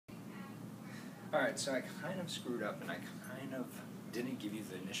Alright, so I kind of screwed up and I kind of didn't give you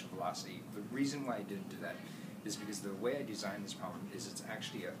the initial velocity. The reason why I didn't do that is because the way I designed this problem is it's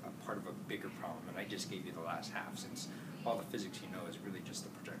actually a part of a bigger problem, and I just gave you the last half since all the physics you know is really just the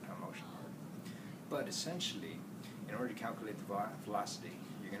projectile motion part. But essentially, in order to calculate the velocity,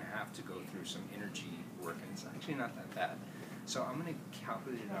 you're going to have to go through some energy work, and it's actually not that bad. So I'm going to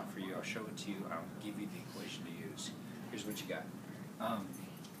calculate it out for you, I'll show it to you, and I'll give you the equation to use. Here's what you got.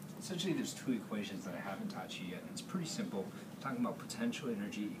 Essentially, there's two equations that I haven't taught you yet, and it's pretty simple. I'm talking about potential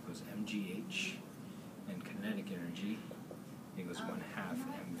energy equals mgh, and kinetic energy equals 1/2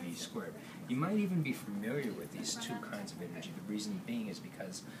 mv squared. You might even be familiar with these two kinds of energy. The reason being is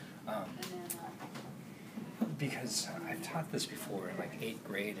because I've taught this before in like 8th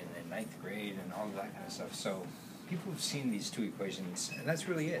grade and in 9th grade and all of that kind of stuff. So people have seen these two equations, and that's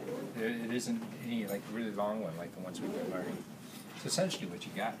really it. It isn't any like really long one like the ones we've been learning. So essentially what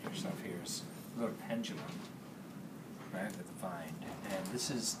you got yourself here is a little pendulum, right, with a vine. And this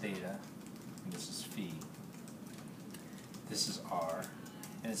is theta, and this is phi. This is r,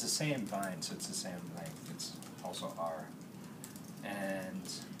 and it's the same vine, so it's the same length. It's also r. And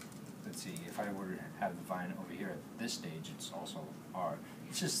let's see, if I were to have the vine over here at this stage, it's also r.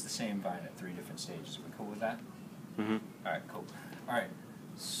 It's just the same vine at 3 different stages. Are we cool with that? Mm-hmm. Alright, cool. Alright,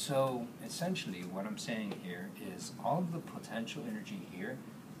 so essentially what I'm saying here is all of the potential energy here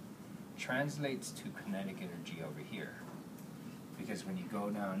translates to kinetic energy over here. Because when you go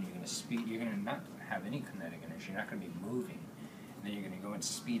down, you're going to not have any kinetic energy, you're not going to be moving. And then you're going to go and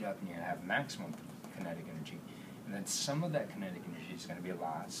speed up and you're going to have maximum kinetic energy. And then some of that kinetic energy is going to be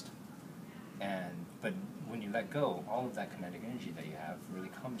lost. But when you let go, all of that kinetic energy that you have really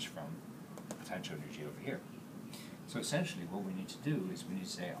comes from potential energy over here. So essentially what we need to do is we need to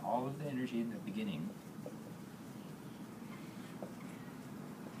say all of the energy in the beginning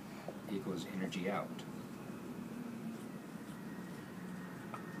equals energy out.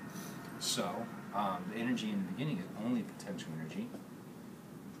 So the energy in the beginning is only potential energy.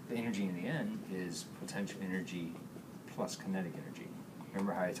 The energy in the end is potential energy plus kinetic energy.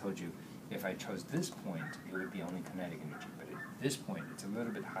 Remember how I told you if I chose this point, it would be only kinetic energy, but at this point, it's a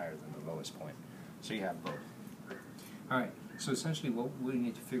little bit higher than the lowest point. So you have both. Alright, so essentially what we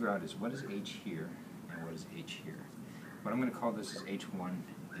need to figure out is what is h here and what is h here. What I'm going to call this is h1,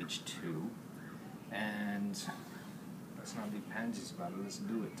 h2, and let's not be pansies about it, let's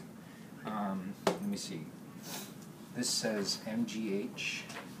do it. Let me see. This says mgh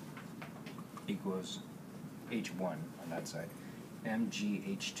equals h1 on that side,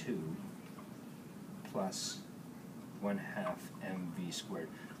 mgh2 plus 1/2 mv squared.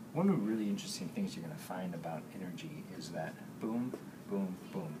 One of the really interesting things you're going to find about energy is that boom, boom,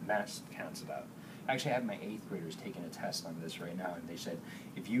 boom, mass cancels out. Actually, I have my 8th graders taking a test on this right now, and they said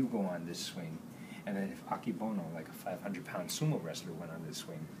if you go on this swing, and then if Akebono, like a 500-pound sumo wrestler, went on this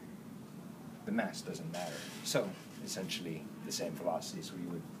swing, the mass doesn't matter. So, essentially, the same velocity, so you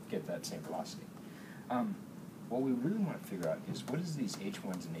would get that same velocity. What we really want to figure out is what is these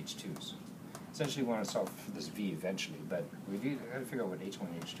h1s and h2s? Essentially, we want to solve for this v eventually, but we've got to figure out what h1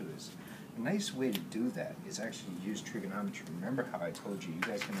 and h2 is. A nice way to do that is actually use trigonometry. Remember how I told you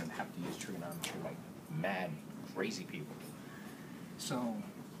guys are going to have to use trigonometry like mad, crazy people. So,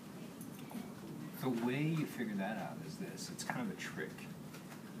 the way you figure that out is this. It's kind of a trick.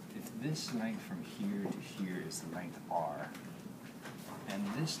 If this length from here to here is the length r, and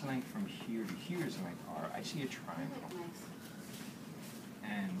this length from here to here is the length r, I see a triangle.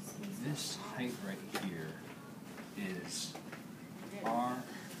 And this height right here is r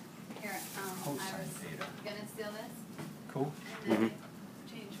cosine theta. Gonna steal this? Cool? Mm-hmm.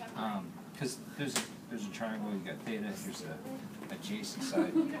 Change my mind. Because there's a triangle, you got theta, here's the adjacent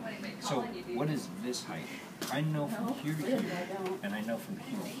side. You don't want anybody So calling you, do you? what is this height? I know from here to here, and I know from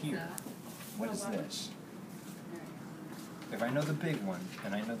here to here. What is this? If I know the big one,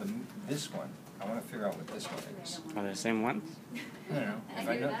 and I know this one, I want to figure out what this one is. Are they the same ones? No. If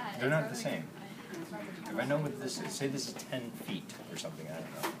I know, they're not the same. If I know what this is, say this is 10 feet or something, I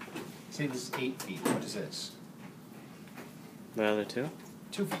don't know. Say this is 8 feet, what is this? The other two?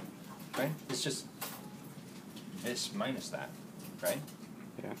 2 feet, right? It's just this minus that, right?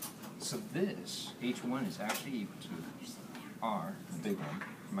 Yeah. So this, h1, is actually equal to r, the big one,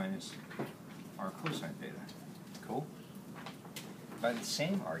 minus r cosine theta. Cool? By the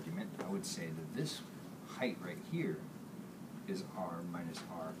same argument, I would say that this height right here is r minus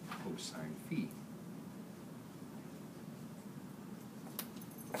r cosine phi.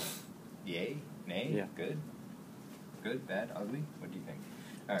 Yay? Nay? Yeah. Good? Good? Bad? Ugly? What do you think?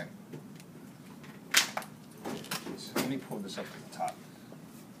 Alright. So let me pull this up to the top.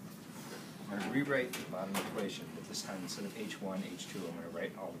 I'm going to rewrite the bottom equation, but this time instead of H1, H2, I'm going to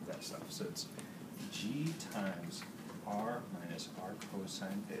write all of that stuff. So it's G times R minus R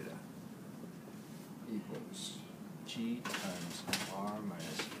cosine theta equals G times R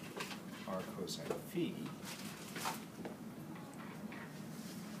minus R cosine phi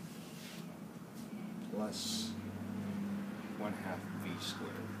plus 1/2 V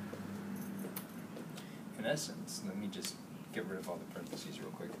squared. In essence, let me just get rid of all the parentheses real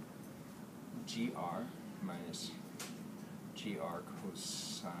quick. GR minus GR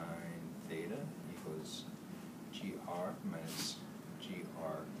cosine theta equals GR minus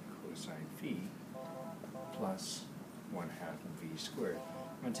GR cosine phi plus 1/2 V squared.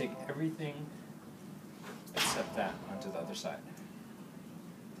 I'm going to take everything except that onto the other side.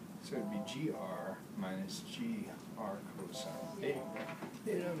 So it would be GR minus GR cosine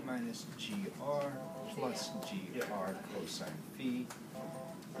theta minus GR plus GR cosine phi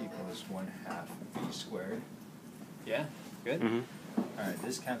equals 1/2 V squared. Yeah? Good? Mhm. Alright,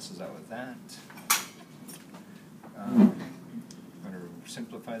 this cancels out with that. I'm going to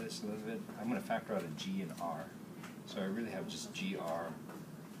simplify this a little bit. I'm going to factor out a G and R. So I really have just GR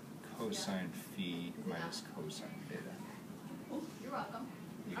cosine phi minus cosine theta You're welcome.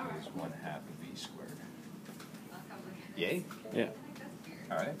 equals 1/2 V squared. I'll come look at this. Yay? Yeah. That's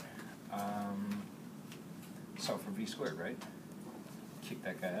weird. Alright. Solve for V squared, right? Kick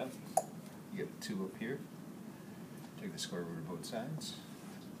that guy out. You get a 2 up here. Take the square root of both sides.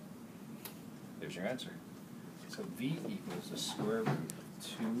 There's your answer. So V equals the square root of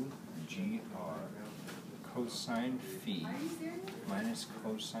 2GR cosine phi Are you serious? minus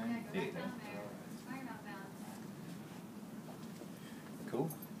cosine theta. Sorry about that. Cool?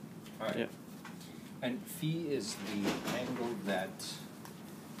 Alright. Yeah. And phi is the angle that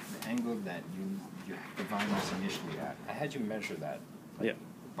the vine was initially at. I had you measure that Yeah.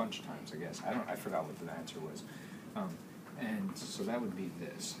 a bunch of times, I guess. I forgot what the answer was. And so that would be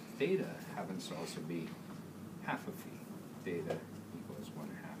this. Theta happens to also be half of phi. Theta equals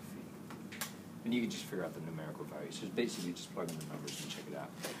 1/2 phi. And you can just figure out the numerical values. So basically just plug in the numbers and check it out.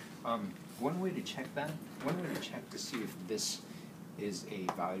 One way to check that, one way to check to see if this is a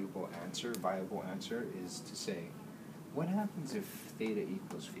viable answer is to say, what happens if theta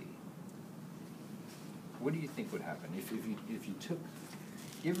equals phi? What do you think would happen if you took,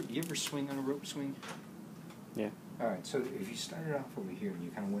 you ever swing on a rope swing? Yeah. All right, so if you started off over here and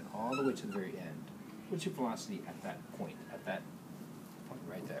you kind of went all the way to the very end, what's your velocity at that point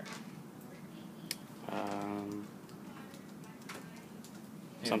right there?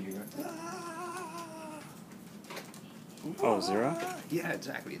 Some- you go. Oh, 0? Yeah,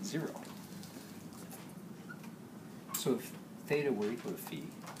 exactly, it's 0. So if theta were equal to phi,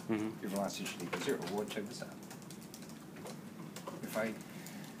 Mhm. your velocity should equal 0. Well, check this out. If I'm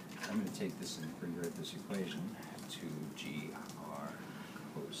going to take this and rewrite this equation to GR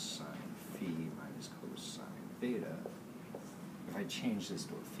cosine phi minus cosine theta. If I change this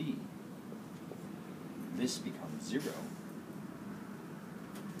to a phi, this becomes 0.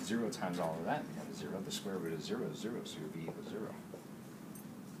 0 times all of that becomes 0. The square root of 0 is 0, so your V equals 0.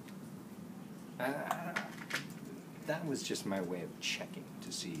 That was just my way of checking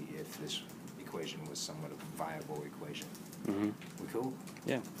to see if this equation was somewhat of a viable equation. Mhm. We cool?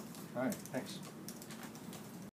 Yeah. All right, thanks.